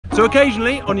So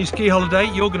occasionally on your ski holiday,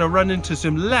 you're going to run into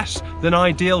some less than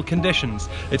ideal conditions.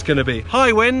 It's going to be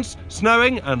high winds,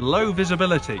 snowing and low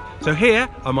visibility. So here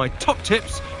are my top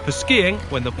tips for skiing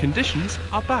when the conditions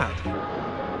are bad.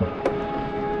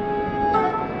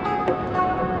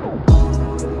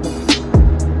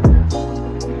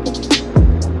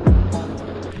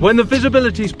 When the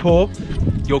visibility is poor,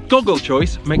 your goggle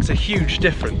choice makes a huge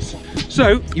difference.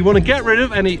 So you want to get rid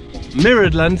of any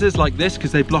mirrored lenses like this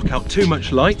because they block out too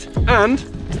much light, and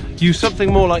use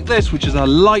something more like this, which is a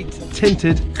light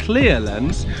tinted clear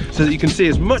lens, so that you can see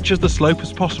as much of the slope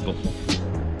as possible.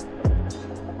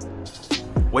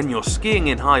 When you're skiing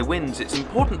in high winds, it's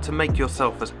important to make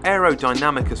yourself as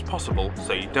aerodynamic as possible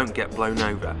so you don't get blown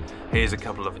over. Here's a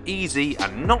couple of easy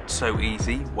and not so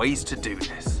easy ways to do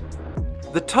this.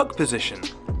 The tuck position.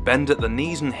 Bend at the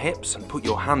knees and hips and put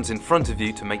your hands in front of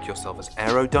you to make yourself as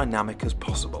aerodynamic as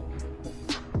possible.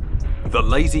 The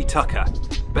lazy tucker.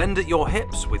 Bend at your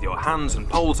hips with your hands and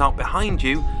poles out behind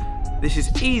you. This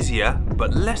is easier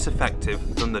but less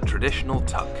effective than the traditional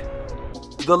tuck.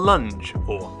 The lunge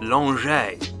or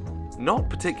longer.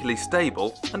 Not particularly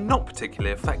stable and not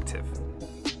particularly effective.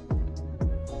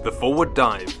 The forward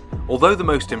dive. Although the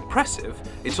most impressive,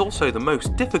 it's also the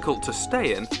most difficult to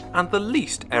stay in and the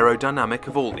least aerodynamic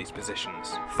of all these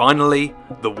positions. Finally,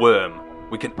 the worm.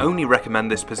 We can only recommend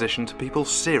this position to people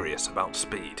serious about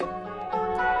speed.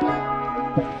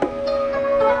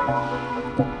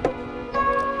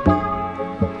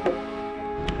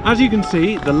 As you can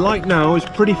see, the light now is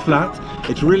pretty flat.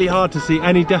 It's really hard to see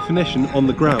any definition on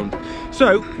the ground.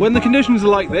 So when the conditions are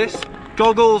like this,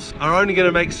 goggles are only going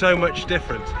to make so much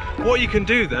difference. What you can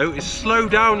do though is slow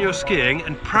down your skiing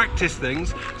and practice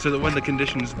things so that when the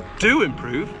conditions do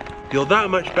improve, you're that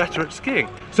much better at skiing.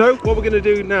 So what we're going to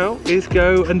do now is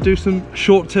go and do some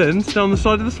short turns down the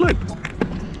side of the slope.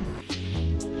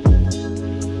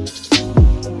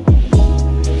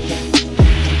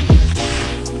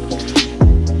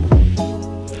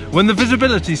 When the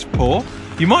visibility's poor,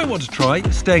 you might want to try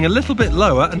staying a little bit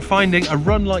lower and finding a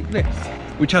run like this,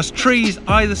 which has trees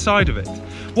either side of it.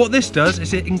 What this does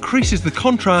is it increases the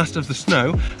contrast of the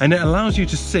snow and it allows you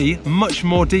to see much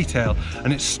more detail,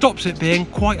 and it stops it being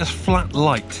quite as flat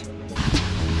light.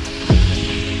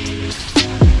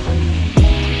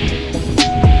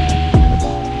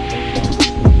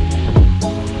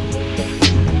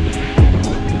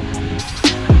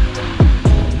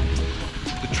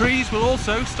 The trees will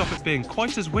also stop it being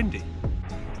quite as windy.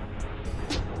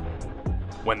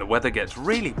 When the weather gets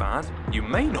really bad, you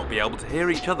may not be able to hear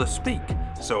each other speak,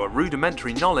 so a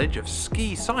rudimentary knowledge of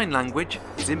ski sign language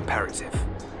is imperative.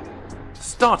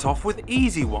 Start off with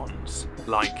easy ones,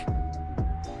 like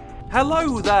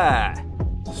hello there,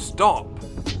 stop,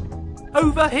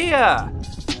 over here,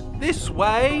 this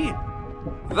way,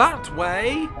 that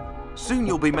way. Soon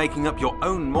you'll be making up your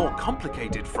own more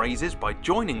complicated phrases by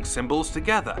joining symbols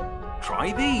together.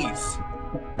 Try these.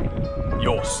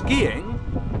 Your skiing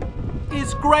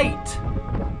is great.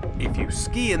 If you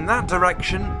ski in that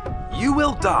direction, you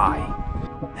will die.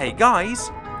 Hey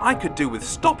guys, I could do with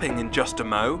stopping in just a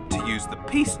mo to use the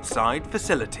piste side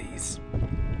facilities.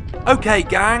 Okay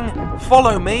gang,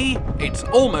 follow me, it's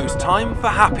almost time for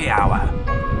happy hour.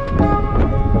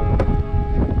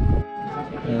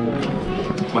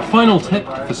 My final tip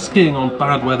for skiing on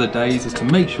bad weather days is to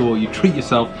make sure you treat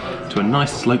yourself to a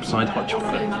nice slopeside hot chocolate.